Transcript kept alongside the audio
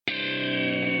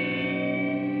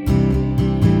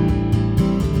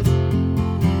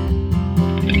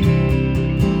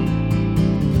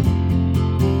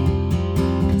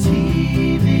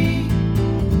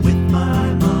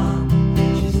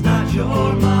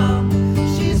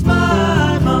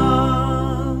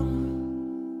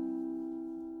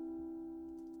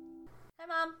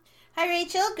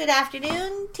Rachel. Good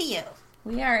afternoon to you.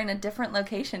 We are in a different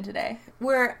location today.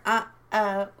 We're,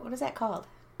 what is that called?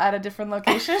 At a different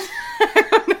location? I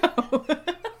don't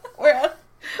know.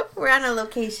 We're on a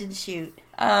location shoot.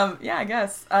 Yeah, I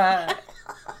guess.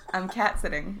 I'm cat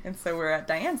sitting, and so we're at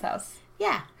Diane's house.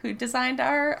 Yeah. Who designed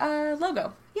our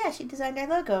logo. Yeah, she designed our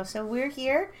logo. So we're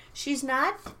here. She's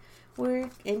not.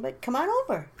 But come on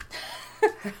over.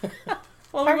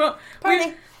 Well,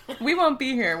 Party. we won't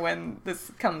be here when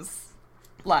this comes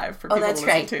live for people to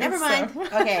listen to. Never mind.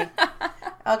 So.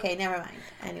 Okay, never mind.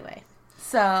 Anyway.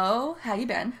 So, how you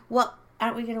been? Well,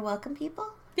 aren't we going to welcome people?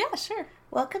 Yeah, sure.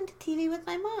 Welcome to TV with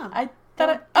my mom. I thought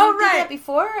right. Do that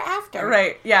before or after?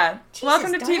 Right, yeah. Jesus,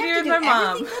 Welcome to TV with my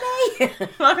mom. Today?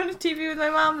 Welcome to TV with my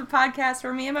mom, the podcast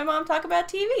where me and my mom talk about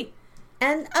TV.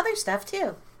 And other stuff,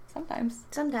 too.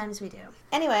 Sometimes we do.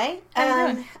 Anyway, how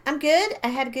you doing? I'm good. I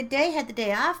had a good day. Had the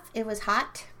day off. It was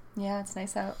hot. Yeah, it's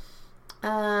nice out.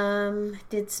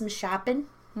 Did some shopping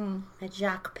at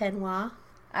Jacques Penoir.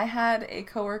 I had a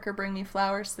coworker bring me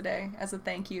flowers today as a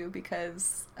thank you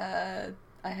because I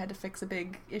had to fix a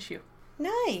big issue.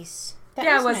 Nice.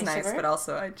 It was nice, but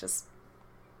also I just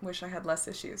wish I had less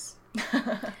issues.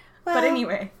 Well, but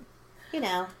anyway. You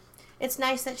know, it's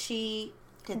nice that she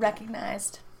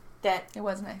recognized that it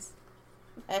was nice.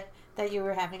 That you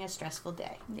were having a stressful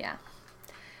day. Yeah.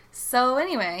 So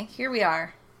anyway, here we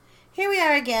are. Here we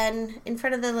are again in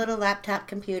front of the little laptop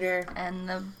computer. And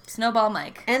the snowball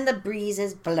mic. And the breeze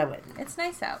is blowing. It's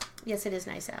nice out. Yes, it is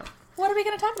nice out. What are we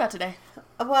going to talk about today?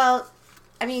 Well,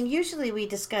 I mean, usually we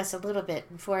discuss a little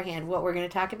bit beforehand what we're going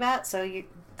to talk about. I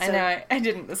know, I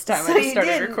didn't this time. I just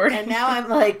started recording. And now I'm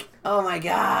like, oh my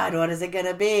God, what is it going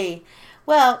to be?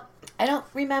 Well, I don't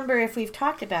remember if we've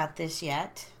talked about this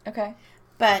yet. Okay.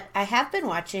 But I have been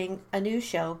watching a new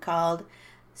show called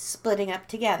Splitting Up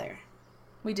Together.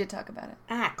 We did talk about it.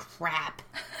 Ah, crap.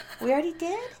 We already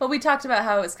did? Well, we talked about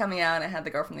how it was coming out and it had the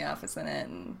girl from The Office in it.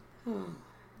 And Do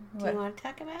you want to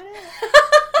talk about it?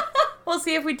 We'll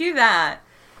see if we do that.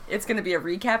 It's going to be a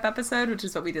recap episode, which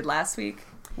is what we did last week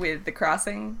with The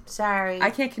Crossing. Sorry.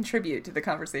 I can't contribute to the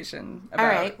conversation about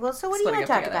all right. Well, so what do you want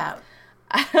to talk about?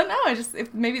 I don't know.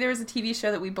 If maybe there was a TV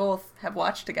show that we both have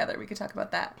watched together, we could talk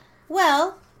about that.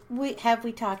 Well, we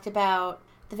talked about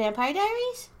The Vampire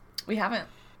Diaries? We haven't.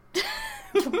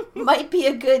 Might be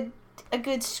a good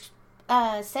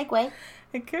segue.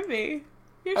 It could be.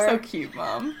 You're so cute,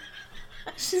 Mom.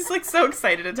 She's like so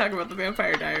excited to talk about The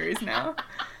Vampire Diaries now.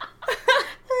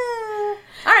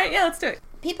 All right, yeah, let's do it.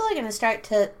 People are going to start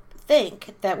to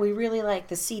think that we really like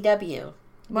the CW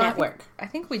network. I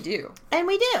think we do. And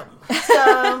we do.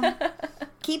 So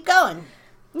keep going.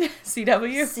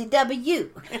 CW?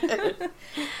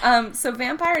 CW. So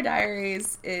Vampire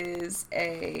Diaries is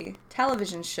a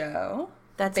television show.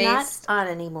 That's not on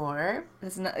anymore.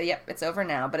 It's over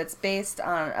now, but it's based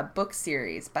on a book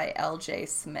series by L.J.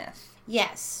 Smith.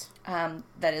 Yes.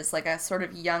 That is like a sort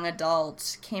of young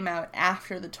adult, came out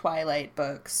after the Twilight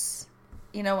books.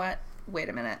 You know what? Wait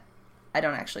a minute. I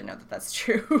don't actually know that that's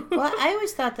true. Well, I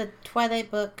always thought the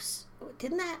Twilight books,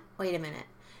 wait a minute.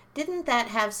 Didn't that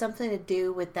have something to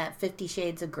do with that 50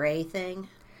 Shades of Grey thing?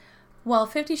 Well,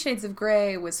 50 Shades of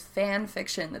Grey was fan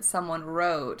fiction that someone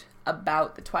wrote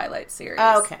about the Twilight series.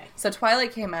 Oh, okay. So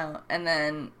Twilight came out, and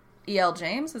then E.L.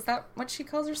 James, is that what she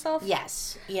calls herself?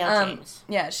 Yes, E.L. James.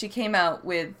 Yeah, she came out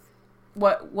with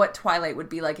what Twilight would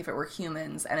be like if it were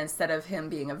humans, and instead of him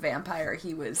being a vampire,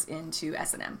 he was into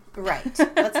S&M. Right.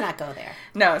 Let's not go there.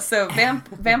 No, so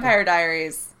Vampire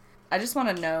Diaries, I just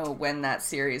want to know when that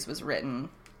series was written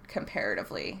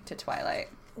comparatively to Twilight.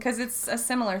 Because it's a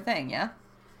similar thing, yeah?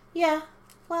 Yeah.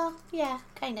 Well, yeah,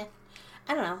 kind of.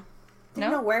 I don't know.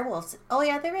 There's no werewolves. Oh,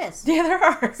 yeah, there is. Yeah, there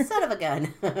are. Son of a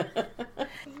gun.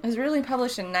 It was really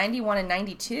published in 91 and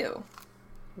 92.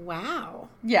 Wow.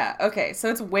 Yeah, okay, so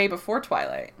it's way before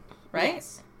Twilight, right?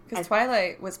 Yes. Because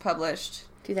Twilight was published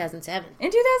 2007.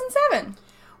 in 2007.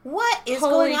 What is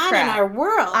Holy going on crap. in our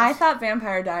world? I thought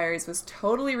Vampire Diaries was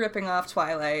totally ripping off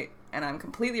Twilight, and I'm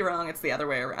completely wrong. It's the other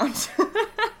way around.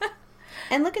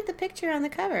 And look at the picture on the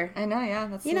cover. I know, yeah.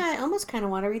 I almost kind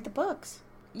of want to read the books.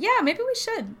 Yeah, maybe we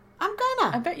should. I'm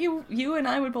gonna. I bet you and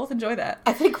I would both enjoy that.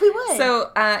 I think we would.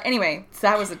 So, anyway,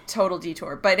 that was a total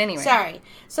detour. But anyway. Sorry.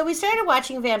 So we started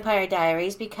watching Vampire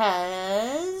Diaries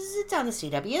because it's on the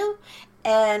CW,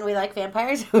 and we like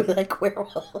vampires and we like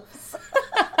werewolves.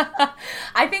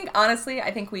 I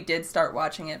think we did start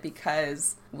watching it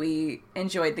because we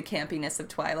enjoyed the campiness of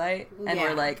Twilight, and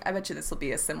we're like, I bet you this will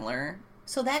be a similar.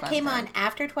 So that came on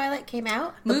after Twilight came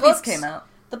out? Movies came out.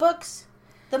 The books,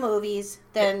 the movies,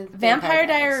 then Vampire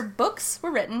Diaries books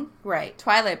were written. Right.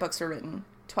 Twilight books were written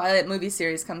Twilight movie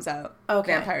series comes out.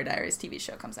 Okay. Vampire Diaries TV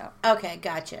show comes out. Okay,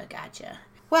 gotcha.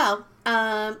 Well,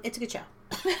 it's a good show.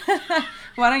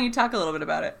 Why don't you talk a little bit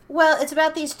about it? Well, it's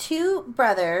about these two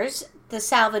brothers, the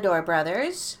Salvador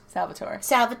brothers. Salvatore,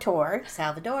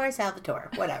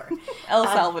 whatever. El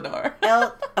Salvador.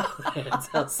 It's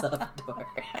El Salvador.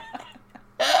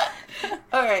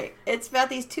 All right, it's about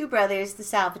these two brothers, the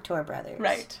Salvatore brothers.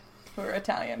 Right. Who are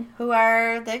Italian. Who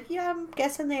are, I'm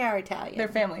guessing they are Italian. Their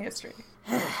family history.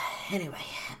 Anyway.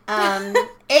 And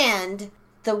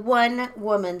the one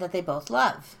woman that they both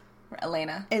love.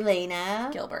 Elena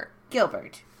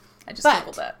Gilbert. I just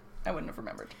Googled that. I wouldn't have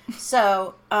remembered.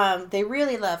 So, they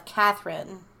really love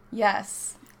Catherine.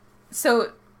 Yes.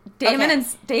 So, Damon and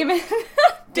Stefan,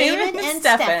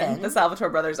 the Salvatore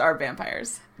brothers, are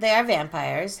vampires. They are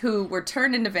vampires. Who were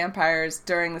turned into vampires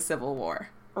during the Civil War.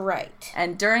 Right.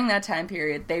 And during that time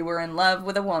period, they were in love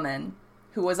with a woman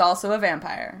who was also a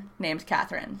vampire named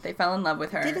Catherine. They fell in love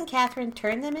with her. Didn't Catherine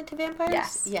turn them into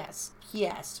vampires? Yes.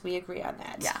 Yes, we agree on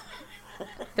that. Yeah.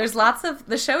 There's lots of...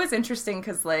 The show is interesting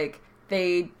because, like,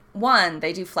 they do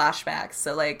flashbacks.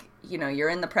 So, like, you know, you're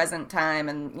in the present time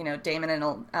and, you know, Damon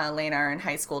and Elena are in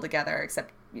high school together,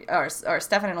 or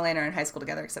Stefan and Elena are in high school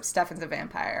together, except Stefan's a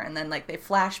vampire. And then, like, they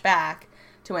flash back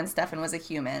to when Stefan was a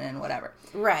human and whatever.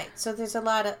 Right. So there's a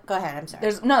lot of... Go ahead, I'm sorry.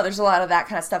 There's a lot of that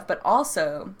kind of stuff. But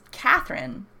also,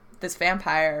 Catherine, this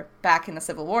vampire back in the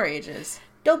Civil War ages...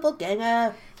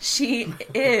 Doppelganger. She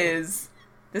is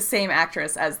the same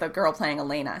actress as the girl playing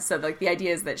Elena. So, like, the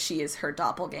idea is that she is her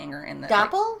doppelganger in the...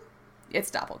 Doppel? Like, it's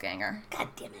doppelganger. God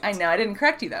damn it. I know, I didn't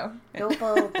correct you, though.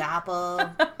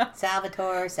 Doppel,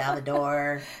 Salvador.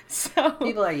 So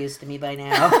people are used to me by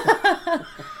now.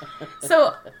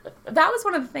 So, that was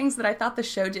one of the things that I thought the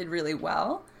show did really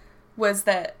well, was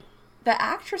that the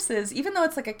actresses, even though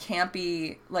it's like a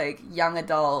campy, like, young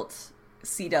adult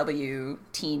CW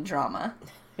teen drama...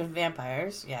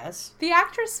 Vampires, yes. The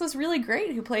actress was really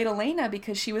great who played Elena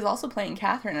because she was also playing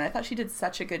Catherine, and I thought she did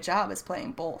such a good job as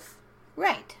playing both.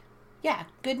 Right. Yeah,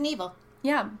 good and evil.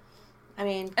 Yeah. I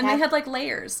mean... And they had, like,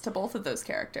 layers to both of those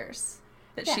characters.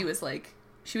 That yeah.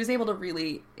 she was able to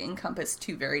really encompass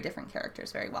two very different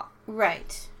characters very well.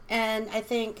 Right. And I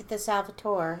think the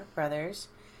Salvatore brothers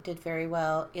did very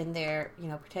well in their,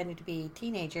 pretending to be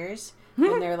teenagers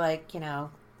when they're, like,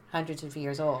 hundreds of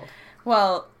years old.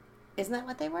 Well... Isn't that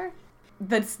what they were?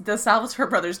 The Salvatore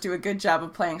brothers do a good job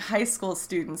of playing high school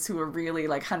students who are really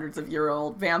like hundreds of year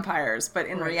old vampires, but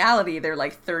in reality they're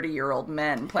like 30-year-old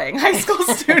men playing high school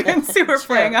students who are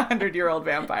playing 100-year-old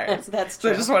vampires. That's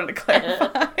true. So I just wanted to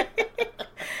clarify.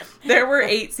 There were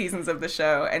 8 seasons of the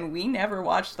show, and we never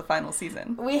watched the final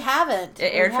season. We haven't.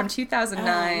 It aired from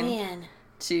 2009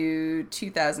 to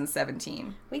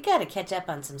 2017. We gotta catch up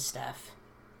on some stuff.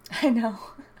 I know.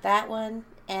 That one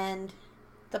and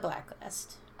The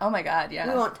Blacklist. Oh my god, yeah.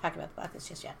 We won't talk about The Blacklist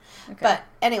just yet. Okay. But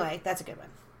anyway, that's a good one.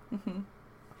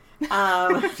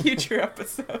 Future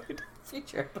episode.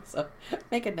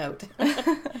 Make a note.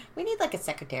 We need like a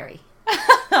secretary.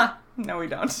 No, we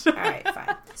don't. All right,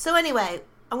 fine. So anyway,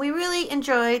 we really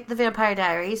enjoyed The Vampire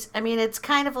Diaries. I mean, it's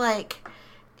kind of like,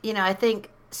 I think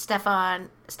Stefan.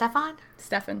 Stefan. Well,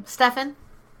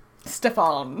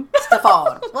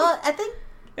 I think...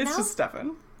 It's just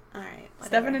Stefan. All right. Whatever.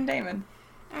 Stefan and Damon.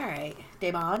 All right.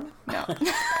 Damon? No.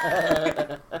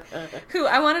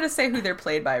 I wanted to say who they're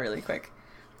played by really quick.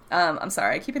 I'm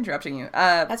sorry, I keep interrupting you.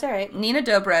 That's all right. Nina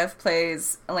Dobrev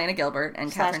plays Elena Gilbert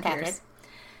and Catherine Pierce.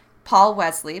 Paul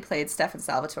Wesley played Stefan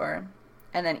Salvatore.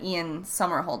 And then Ian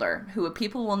Somerhalder, who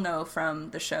people will know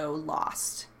from the show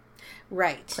Lost.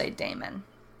 Right. Played Damon.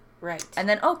 Right. And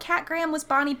then, Kat Graham was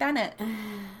Bonnie Bennett.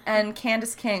 And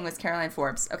Candace King was Caroline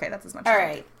Forbes. Okay, that's as much as all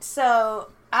right. So,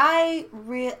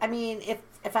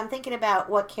 if I'm thinking about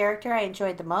what character I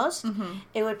enjoyed the most,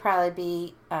 it would probably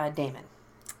be Damon.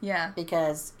 Yeah.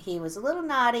 Because he was a little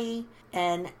naughty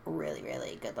and really,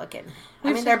 really good looking.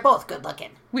 They're both good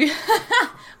looking. We've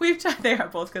tried. They are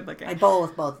both good looking. I bowl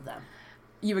with both of them.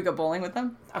 You would go bowling with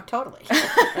them? Oh, totally.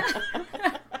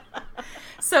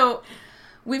 So,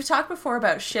 we've talked before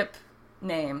about ship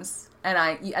names, and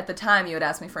at the time you had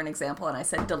asked me for an example, and I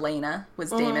said Delana was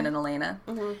Damon and Elena.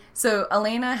 Mm-hmm. So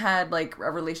Elena had like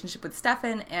a relationship with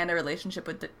Stefan and a relationship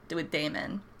with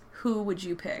Damon. Who would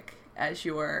you pick as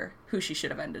who she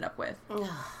should have ended up with?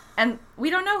 And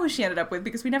we don't know who she ended up with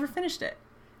because we never finished it.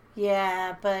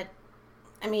 Yeah, but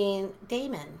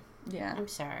Damon. Yeah. I'm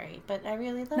sorry, but I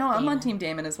really love No, Damon. I'm on Team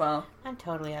Damon as well. I'm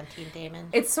totally on Team Damon.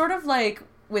 It's sort of like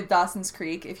with Dawson's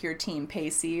Creek, if you're Team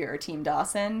Pacey or Team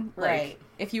Dawson. Right.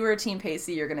 If you were a Team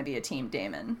Pacey, you're going to be a Team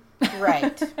Damon.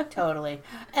 Right. Totally.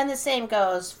 And the same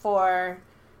goes for,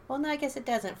 Well, no, I guess it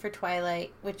doesn't for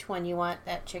Twilight. Which one you want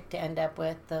that chick to end up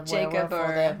with? The Jacob werewolf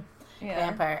or the yeah.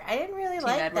 vampire? I didn't really Team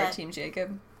like Edward, that. Team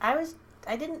Jacob. I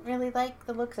didn't really like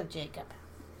the looks of Jacob.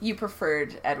 You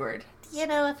preferred Edward. You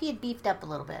know, if he had beefed up a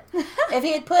little bit. If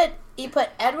he put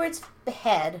Edward's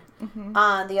head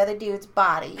on the other dude's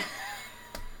body.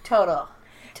 Total.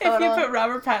 If you put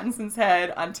Robert Pattinson's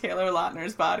head on Taylor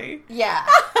Lautner's body. Yeah.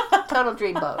 Total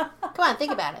dreamboat. Come on,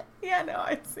 think about it. Yeah, no,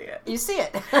 I see it. You see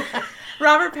it.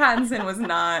 Robert Pattinson was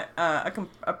not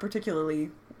a particularly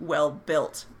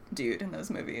well-built dude in those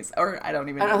movies. Or I don't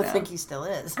even know. I don't think he still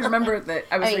is. I remember that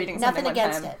I was reading something nothing one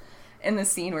against time. it. In the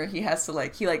scene where he has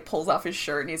to he pulls off his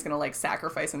shirt and he's gonna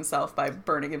sacrifice himself by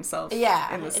burning himself in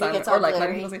the sun or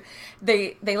letting people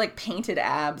see. They painted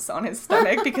abs on his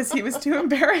stomach because he was too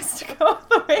embarrassed to go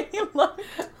the way he looked.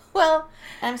 Well,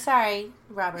 I'm sorry,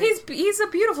 Robert. He's a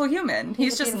beautiful human.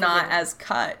 He's just not human. as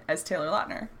cut as Taylor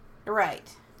Lautner. Right.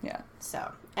 Yeah.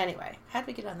 So anyway, how'd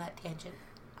we get on that tangent?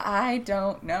 I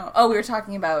don't know. Oh, we were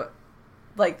talking about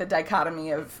the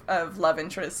dichotomy of love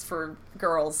interests for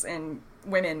girls and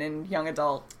women and young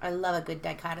adult. I love a good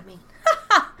dichotomy.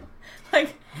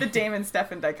 Like the Damon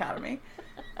Stefan dichotomy.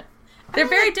 They're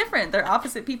very different. They're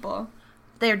opposite people.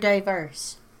 They're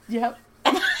diverse. Yep.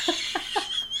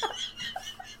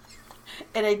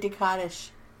 In a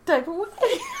dichotish type of way.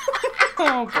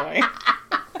 Oh boy.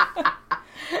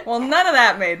 Well, none of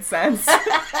that made sense.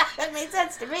 That made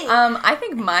sense to me. I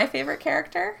think my favorite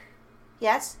character.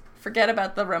 Yes? Forget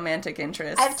about the romantic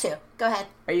interest. I have two. Go ahead.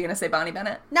 Are you going to say Bonnie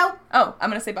Bennett? Nope. Oh, I'm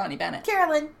going to say Bonnie Bennett.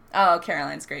 Carolyn. Oh,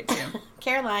 Caroline's great too.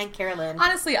 Carolyn.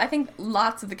 Honestly, I think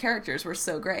lots of the characters were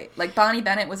so great. Like Bonnie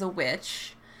Bennett was a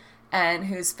witch, and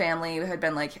whose family had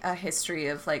been a history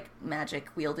of magic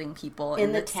wielding people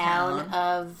in the town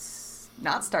of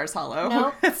not Stars Hollow.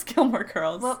 No, it's Gilmore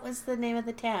Girls. What was the name of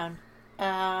the town?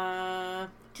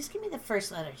 Just give me the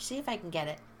first letter. See if I can get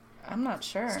it. I'm not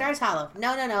sure. Stars Hollow.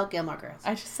 No. Gilmore Girls.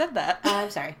 I just said that.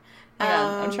 I'm sorry.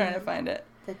 I'm trying to find it.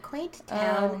 The quaint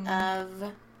town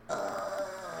of.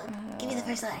 Give me the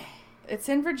first letter. It's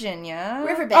in Virginia.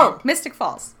 Riverbend. Oh, Mystic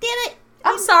Falls. Damn it!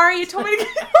 I'm sorry. You told me to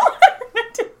get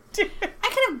I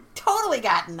could have totally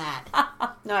gotten that.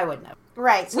 No, I wouldn't have.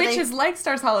 Right. So Which is like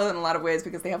Stars Hollow in a lot of ways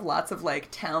because they have lots of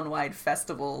town-wide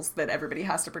festivals that everybody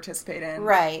has to participate in.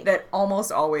 Right. That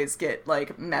almost always get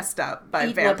messed up by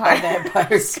Eaten vampires. Up by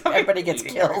vampires. Everybody gets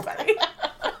killed. Everybody.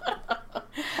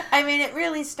 I mean, it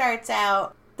really starts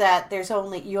out that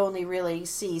you only really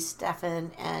see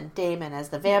Stefan and Damon as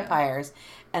the vampires,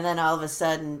 and then all of a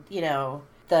sudden,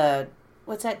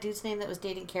 what's that dude's name that was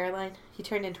dating Caroline? He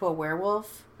turned into a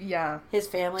werewolf. Yeah. His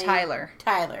family. Tyler.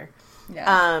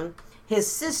 Yeah. His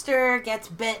sister gets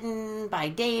bitten by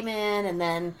Damon, and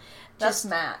then that's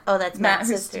Matt. Oh, that's Matt's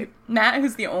sister. Matt,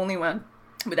 who's the only one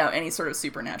without any sort of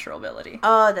supernatural ability.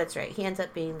 Oh, that's right. He ends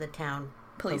up being the town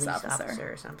police officer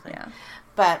or something. Yeah.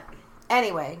 But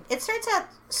anyway, it starts out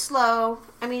slow.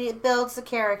 I mean, it builds the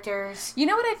characters. You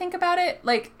know what I think about it?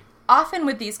 Often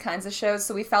with these kinds of shows,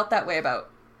 so we felt that way about,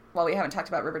 well, we haven't talked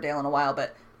about Riverdale in a while,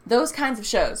 but those kinds of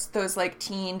shows, those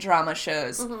teen drama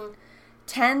shows,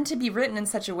 tend to be written in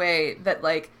such a way that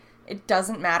it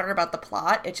doesn't matter about the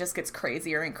plot, it just gets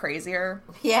crazier and crazier.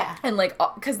 Yeah. And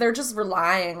because they're just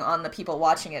relying on the people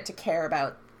watching it to care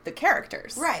about the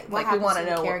characters. Right. We want to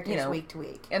know characters week to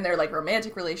week. And their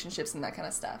romantic relationships and that kind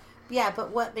of stuff. Yeah,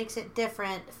 but what makes it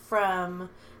different from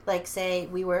say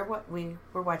we were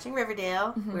watching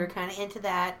Riverdale, we were kind of into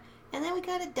that, and then we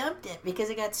kind of dumped it because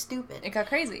it got stupid. It got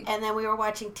crazy. And then we were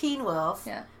watching Teen Wolf.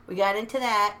 Yeah. We got into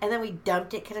that, and then we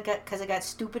dumped it because it got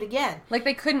stupid again.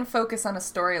 They couldn't focus on a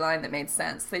storyline that made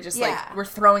sense. They just were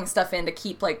throwing stuff in to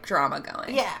keep drama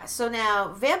going. Yeah. So now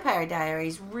Vampire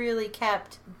Diaries really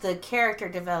kept the character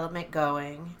development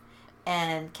going,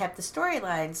 and kept the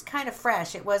storylines kind of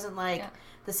fresh. It wasn't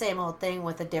the same old thing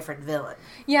with a different villain.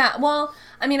 Yeah, well,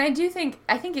 I mean, I think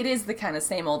it is the kind of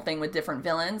same old thing with different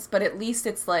villains, but at least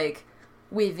it's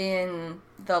within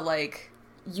the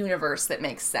universe that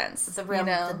makes sense. The realm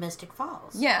of the Mystic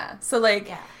Falls. Yeah. So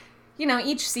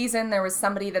each season there was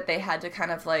somebody that they had to kind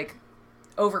of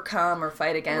overcome or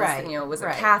fight against. Right. And, was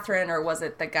it Catherine or was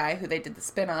it the guy who they did the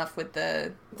spin-off with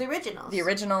the originals? The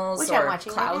originals. Which or I'm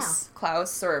watching Klaus. right now.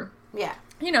 Klaus or yeah.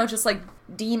 Just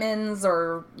demons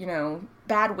or,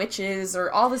 bad witches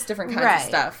or all this different kinds of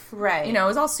stuff. Right. It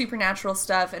was all supernatural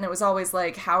stuff, and it was always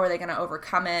how are they going to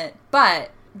overcome it?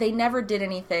 But they never did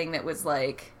anything that was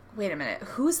wait a minute,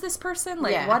 who's this person?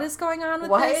 What is going on with this?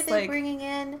 Why are they bringing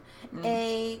in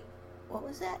a what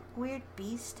was that weird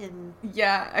beast in...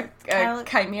 Yeah, a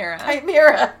chimera.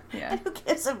 Chimera. Yeah. And who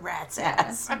gives a rat's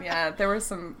ass? Yeah, there was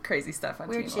some crazy stuff on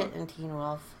Weird Teen Wolf. shit in Teen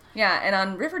Wolf. Yeah, and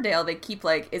on Riverdale, they keep,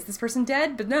 like, is this person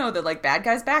dead? But no, the, like, bad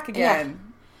guy's back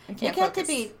again. I can't focus.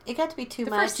 It got to be too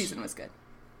much. The first season was good.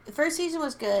 The first season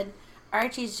was good.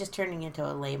 Archie's just turning into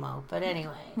a lame-o. But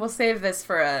anyway. We'll save this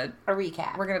for a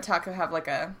recap. We're going to have, like,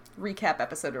 a recap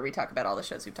episode where we talk about all the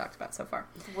shows we've talked about so far.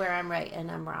 Where I'm right and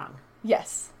I'm wrong.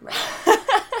 Yes. Right.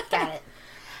 Got it.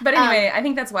 But anyway, I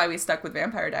think that's why we stuck with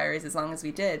Vampire Diaries as long as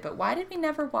we did. But why did we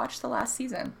never watch the last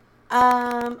season?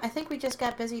 I think we just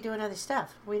got busy doing other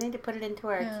stuff. We need to put it into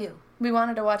our queue. We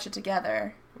wanted to watch it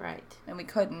together. Right. And we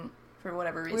couldn't, for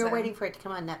whatever reason. We were waiting for it to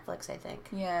come on Netflix, I think.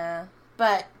 Yeah.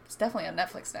 But... It's definitely on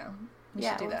Netflix now. We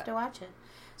should do that. Have to watch it.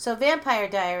 So Vampire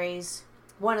Diaries,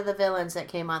 one of the villains that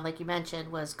came on, like you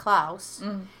mentioned, was Klaus.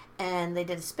 Mm. And they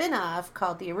did a spin-off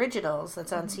called The Originals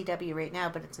that's on CW right now,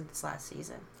 but it's in this last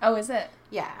season. Oh, is it?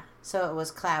 Yeah. So it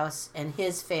was Klaus and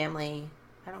his family.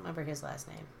 I don't remember his last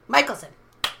name. Michelson.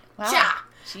 Wow. Ja!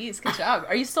 Jeez, good job.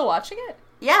 Are you still watching it?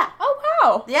 Yeah. Oh,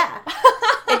 wow. Yeah.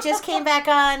 It just came back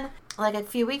on like a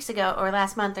few weeks ago or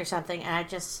last month or something, and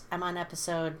I'm on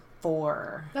episode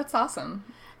 4. That's awesome.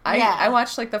 I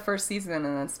watched like the first season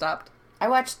and then stopped. I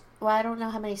don't know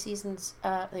how many seasons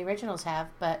the originals have,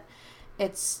 but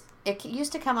it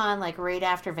used to come on like right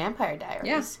after Vampire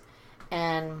Diaries.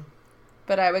 Yeah.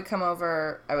 But I would come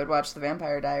over, I would watch the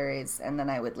Vampire Diaries, and then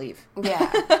I would leave.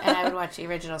 Yeah, and I would watch the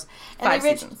originals. And 5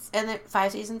 seasons. And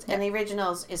 5 seasons? Yeah. And the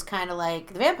originals is kind of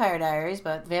like the Vampire Diaries,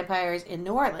 but vampires in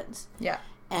New Orleans. Yeah.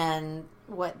 And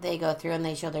what they go through, and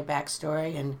they show their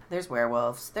backstory, and there's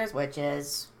werewolves, there's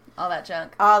witches. All that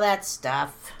junk. All that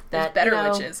stuff. There's better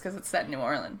witches, because it's set in New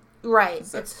Orleans. Right.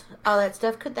 So. It's all that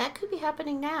stuff. Could be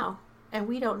happening now, and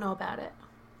we don't know about it.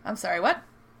 I'm sorry, what?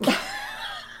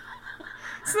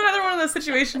 It's another one of those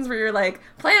situations where you're like,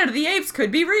 Planet of the Apes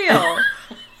could be real.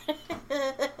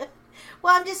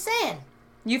 Well, I'm just saying.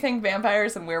 You think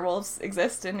vampires and werewolves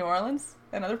exist in New Orleans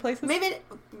and other places? Maybe,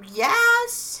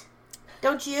 yes.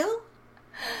 Don't you?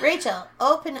 Rachel,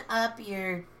 open up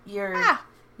your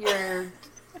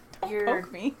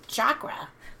poke me. Chakra.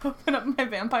 Open up my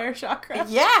vampire chakra?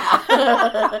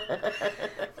 Yeah.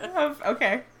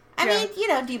 Okay. I mean,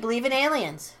 do you believe in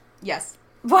aliens? Yes.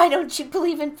 Why don't you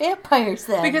believe in vampires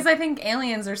then? Because I think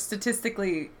aliens are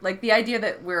statistically, like, the idea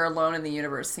that we're alone in the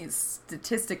universe seems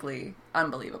statistically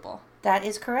unbelievable. That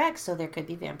is correct, so there could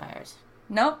be vampires.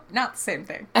 Nope, not the same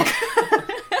thing.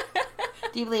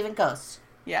 Do you believe in ghosts?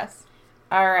 Yes.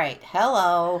 All right,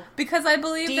 hello. Because I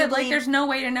believe there's no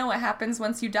way to know what happens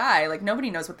once you die. Like, nobody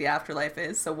knows what the afterlife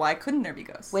is, so why couldn't there be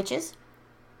ghosts? Witches?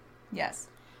 Yes.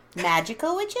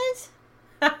 Magical witches?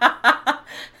 I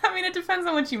mean, it depends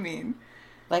on what you mean.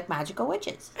 Like magical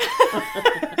witches.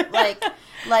 like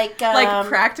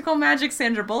practical magic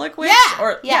Sandra Bullock witch?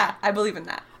 Yeah. I believe in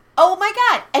that. Oh my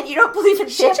god. And you don't believe in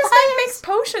She vampires? just like makes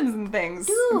potions and things.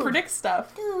 Dude. And predicts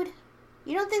stuff. Dude.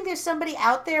 You don't think there's somebody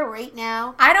out there right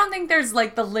now? I don't think there's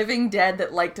like the living dead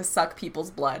that like to suck people's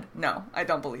blood. No, I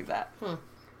don't believe that.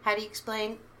 How do you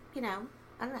explain, I don't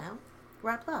know,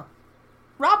 Rob Lowe?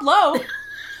 Rob Lowe?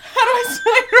 How do I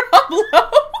explain Rob Lowe?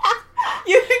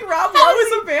 You think Rob Lowe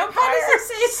is a vampire? How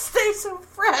does it stay so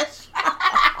fresh?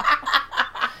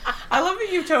 I love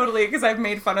that you totally, because I've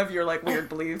made fun of your, like, weird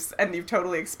beliefs, and you've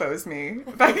totally exposed me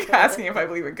by asking if I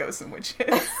believe in ghosts and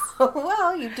witches.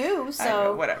 Well, you do, so... I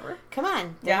know, whatever. Come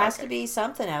on. There has to be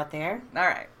something out there. All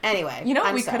right. Anyway. You know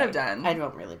what we could have done? I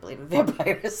don't really believe in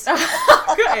vampires.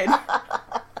 Good.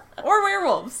 Or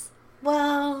werewolves.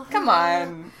 Well... Come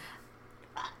on.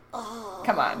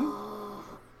 Come on.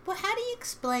 Well, how do you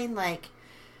explain, like,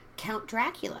 Count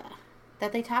Dracula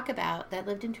that they talk about that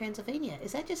lived in Transylvania?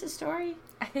 Is that just a story?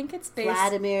 I think it's based...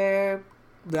 Vladimir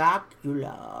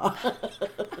Dracula.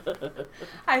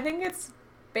 I think it's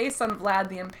based on Vlad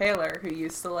the Impaler, who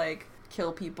used to, like,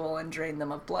 kill people and drain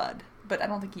them of blood. But I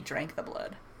don't think he drank the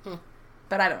blood.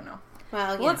 But I don't know.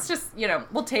 Well, let's just,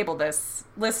 we'll table this.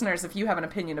 Listeners, if you have an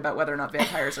opinion about whether or not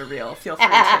vampires are real, feel free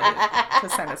to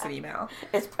send us an email.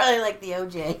 It's probably like the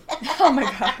OJ. Oh my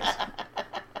gosh.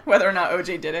 Whether or not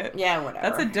OJ did it. Yeah, whatever.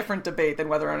 That's a different debate than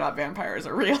whether or not vampires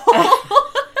are real.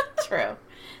 True.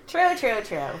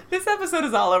 This episode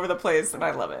is all over the place, and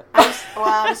I love it.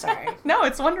 I'm sorry. No,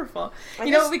 it's wonderful.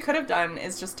 What we could have done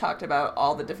is just talked about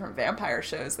all the different vampire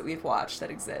shows that we've watched that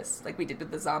exist, like we did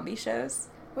with the zombie shows.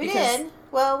 We did.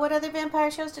 Well, what other vampire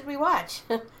shows did we watch?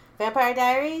 Vampire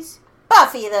Diaries?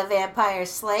 Buffy the Vampire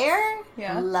Slayer?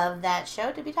 Yeah. Love that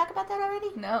show. Did we talk about that already?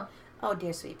 No. Oh,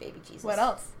 dear sweet baby Jesus. What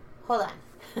else? Hold on.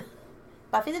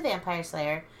 Buffy the Vampire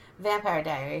Slayer, Vampire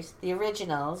Diaries, The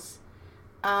Originals,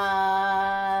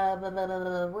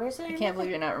 Where's it? I can't believe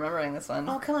you're not remembering this one.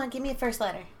 Oh, come on, give me a first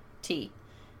letter. T.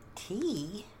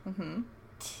 T. Mm-hmm.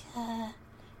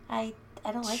 I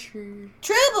don't like True.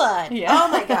 True Blood. Yeah. Oh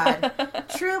my God,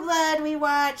 True Blood. We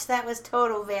watched. That was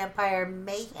total vampire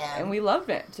mayhem. And we loved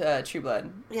it, True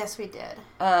Blood. Yes, we did.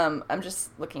 I'm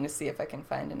just looking to see if I can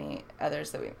find any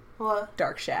others that we. What?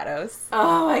 Dark Shadows.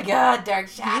 Oh my God, Dark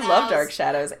Shadows. We love Dark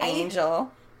Shadows.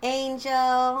 Angel. Angel.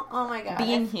 Oh my God.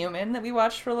 Being Human that we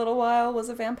watched for a little while was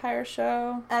a vampire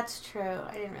show. That's true.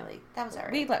 I didn't really. That was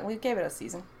alright. We gave it a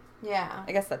season. Yeah.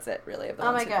 I guess that's it, really. Of the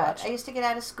Oh ones my we've God. watched. I used to get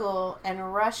out of school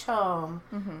and rush home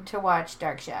to watch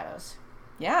Dark Shadows.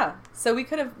 Yeah. So we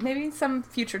could have, maybe some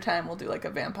future time we'll do like a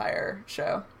vampire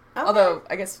show. Okay. Although,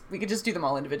 I guess we could just do them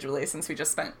all individually since we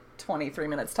just spent 23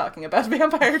 minutes talking about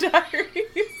Vampire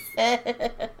Diaries.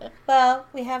 Well,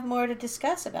 we have more to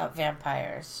discuss about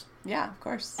vampires. Yeah, of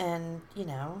course. And,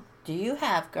 do you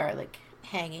have garlic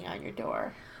hanging on your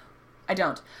door? I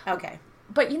don't. Okay.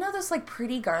 But you know those like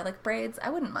pretty garlic braids? I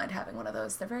wouldn't mind having one of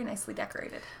those. They're very nicely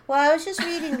decorated. Well, I was just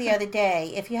reading the other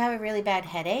day, if you have a really bad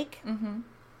headache,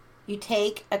 you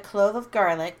take a clove of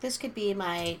garlic. This could be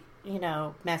my,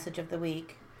 message of the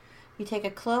week. You take a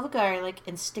clove of garlic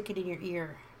and stick it in your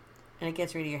ear, and it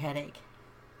gets rid of your headache.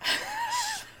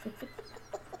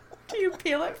 Do you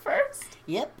peel it first?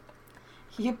 Yep.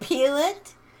 You peel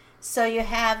it, so you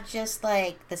have just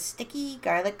like the sticky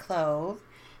garlic clove,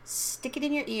 stick it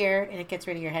in your ear, and it gets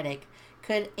rid of your headache.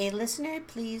 Could a listener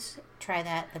please try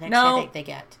that the next headache they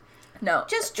get? No.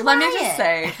 Just try Let me just it.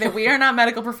 say that we are not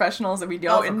medical professionals and we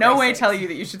don't in no way tell you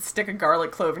that you should stick a garlic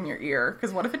clove in your ear.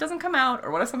 Because what if it doesn't come out? Or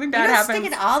what if something bad happens? You don't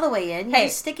stick it all the way in. You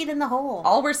just stick it in the hole.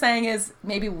 All we're saying is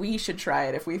maybe we should try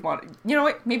it if we want. You know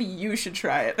what? Maybe you should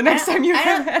try it the next time you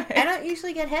have a headache. I don't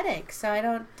usually get headaches, so I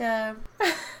don't...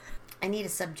 I need a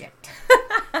subject.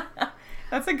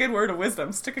 That's a good word of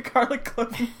wisdom. Stick a garlic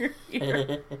clove in your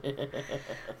ear.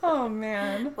 Oh,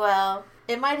 man. Well,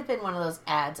 it might have been one of those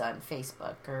ads on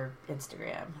Facebook or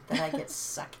Instagram that I get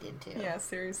sucked into. Yeah,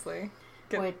 seriously.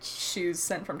 Get shoes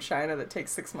sent from China that take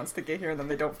 6 months to get here and then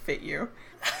they don't fit you.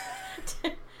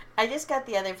 I just got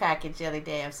the other package the other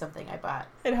day of something I bought.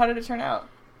 And how did it turn out?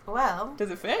 Well...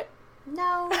 Does it fit?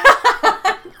 No.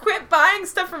 Quit buying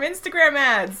stuff from Instagram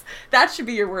ads. That should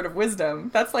be your word of wisdom.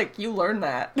 That's like, you learn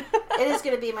that. It is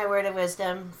going to be my word of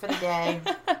wisdom for the day.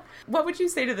 What would you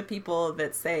say to the people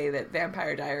that say that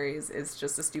Vampire Diaries is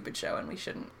just a stupid show and we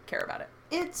shouldn't care about it?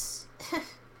 It's...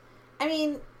 I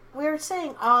mean, we're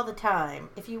saying all the time,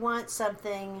 if you want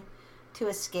something to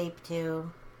escape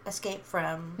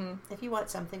from, if you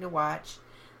want something to watch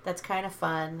that's kind of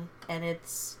fun, and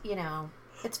it's,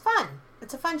 it's fun.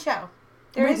 It's a fun show.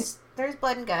 There's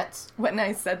blood and guts. When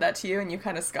I said that to you and you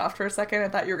kind of scoffed for a second, I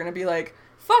thought you were going to be like,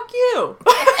 fuck you!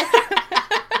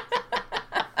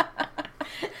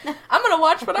 I'm going to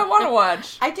watch what I want to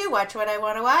watch. I do watch what I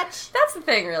want to watch. That's the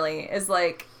thing, really, is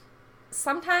like,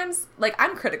 sometimes, like,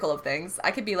 I'm critical of things. I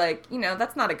could be like,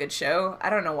 that's not a good show. I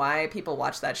don't know why people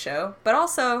watch that show. But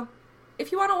also,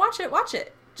 if you want to watch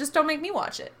it. Just don't make me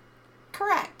watch it.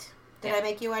 Correct. Did I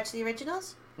make you watch the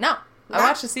originals? No. I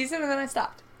watched a season and then I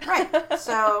stopped. Right.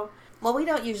 So, well, we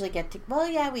don't usually get to... Well,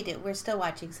 yeah, we do. We're still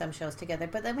watching some shows together.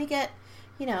 But then we get,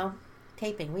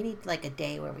 taping. We need, like, a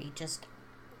day where we just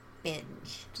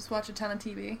binge. Just watch a ton of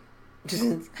TV.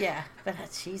 Yeah. But,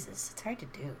 Jesus, it's hard to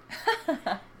do.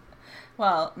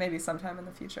 Well, maybe sometime in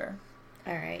the future.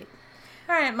 All right.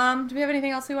 All right, Mom. Do we have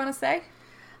anything else we want to say?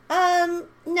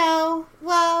 No.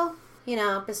 Well...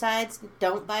 besides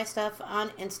don't buy stuff on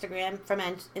Instagram from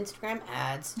Instagram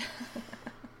ads.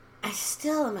 I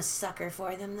still am a sucker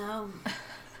for them, though.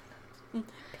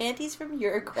 Panties from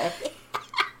Uruguay.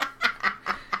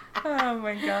 Oh,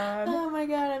 my God. Oh, my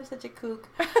God. I'm such a kook.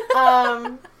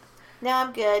 No,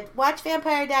 I'm good. Watch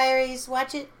Vampire Diaries.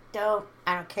 Watch it. Don't.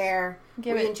 I don't care.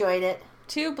 We enjoyed it.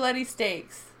 2 bloody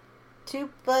steaks. 2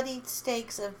 bloody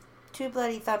steaks of 2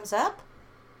 bloody thumbs up?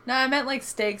 No, I meant like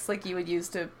steaks like you would use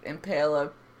to impale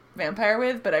a vampire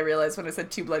with, but I realized when I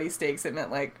said 2 bloody steaks, it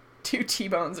meant like 2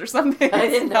 T-bones or something. I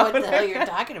didn't know what the hell you were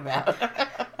talking about.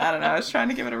 I don't know. I was trying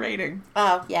to give it a rating.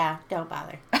 Oh, yeah. Don't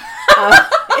bother.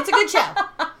 It's a good show.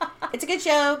 It's a good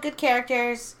show. Good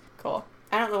characters. Cool.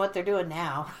 I don't know what they're doing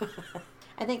now.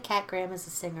 I think Kat Graham is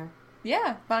a singer.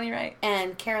 Yeah, Bonnie Wright.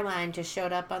 And Caroline just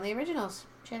showed up on the originals.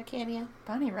 She had a cameo.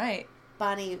 Bonnie Wright.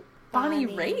 Bonnie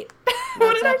Raitt? No,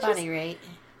 it's not Bonnie Raitt.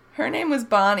 Her name was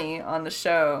Bonnie on the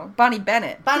show. Bonnie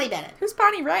Bennett. Bonnie Bennett. Who's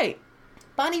Bonnie Wright?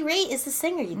 Bonnie Raitt is the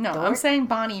singer, you No, dork. I'm saying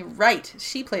Bonnie Wright.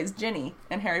 She plays Ginny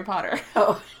in Harry Potter.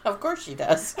 Oh, of course she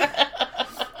does.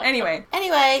 Anyway,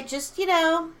 just,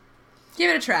 Give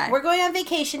it a try. We're going on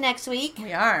vacation next week.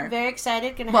 We are. Very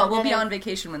excited. We'll be on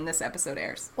vacation when this episode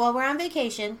airs. Well, we're on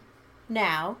vacation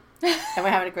now, and we're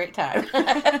having a great time.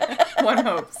 One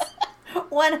hopes.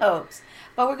 One hopes.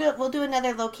 But we'll do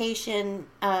another location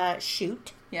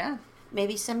shoot. Yeah.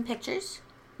 Maybe some pictures.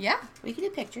 Yeah. We can do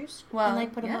pictures. Well,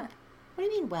 and put them up. What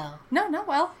do you mean, well? No,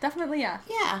 well, definitely, yeah.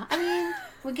 Yeah, I mean,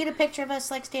 we'll get a picture of us,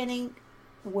 standing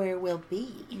where we'll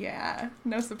be. Yeah,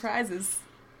 no surprises.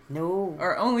 No.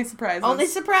 Or only surprises. Only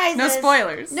surprises. No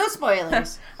spoilers. No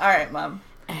spoilers. All right, Mom.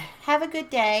 Have a good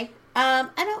day. I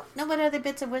don't know what other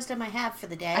bits of wisdom I have for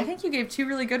the day. I think you gave 2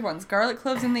 really good ones. Garlic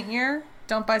cloves in the ear.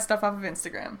 Don't buy stuff off of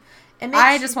Instagram.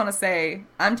 I just want to say,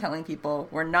 I'm telling people,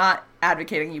 we're not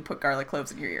advocating you put garlic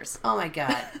cloves in your ears. Oh my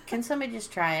God. Can somebody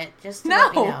just try it? Just to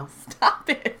let me know. Stop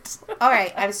it. All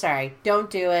right, I'm sorry.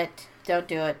 Don't do it. Don't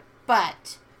do it.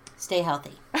 But stay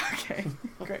healthy. Okay,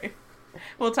 great.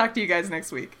 We'll talk to you guys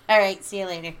next week. All right, see you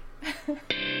later.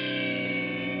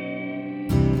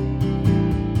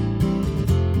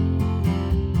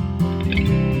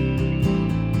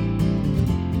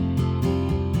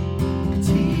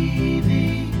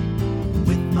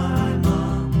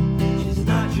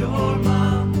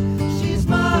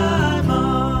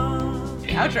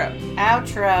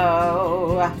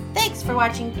 Outro. Thanks for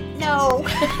watching. No.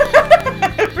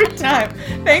 Every time.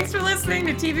 Thanks for listening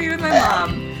to TV with my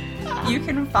mom. You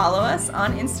can follow us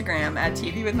on Instagram at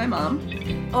TV with my mom.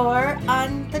 Or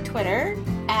on the Twitter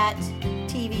at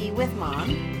TV with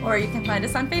Mom. Or you can find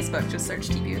us on Facebook. Just search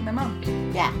TV with my mom.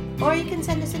 Yeah. Or you can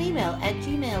send us an email at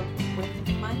gmail.com.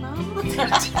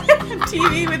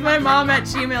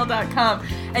 tvwithmymom@gmail.com.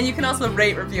 And you can also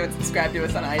rate, review, and subscribe to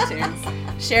us on iTunes.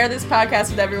 Share this podcast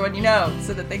with everyone you know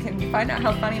so that they can find out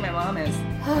how funny my mom is.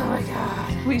 Oh my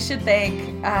God. We should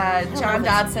thank John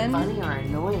Dodson. Funny or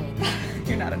annoying?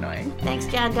 You're not annoying. Thanks,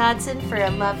 John Dodson, for a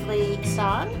lovely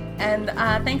song. And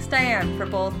thanks, Diane, for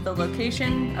both the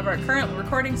location of our current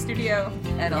recording studio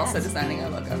and also designing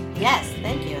our logo. Yes,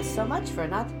 thank you so much for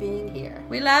not being here.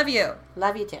 We love you.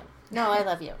 Love you too. No, I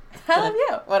love you. I love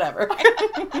you. Whatever.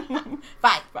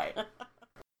 Bye. Bye.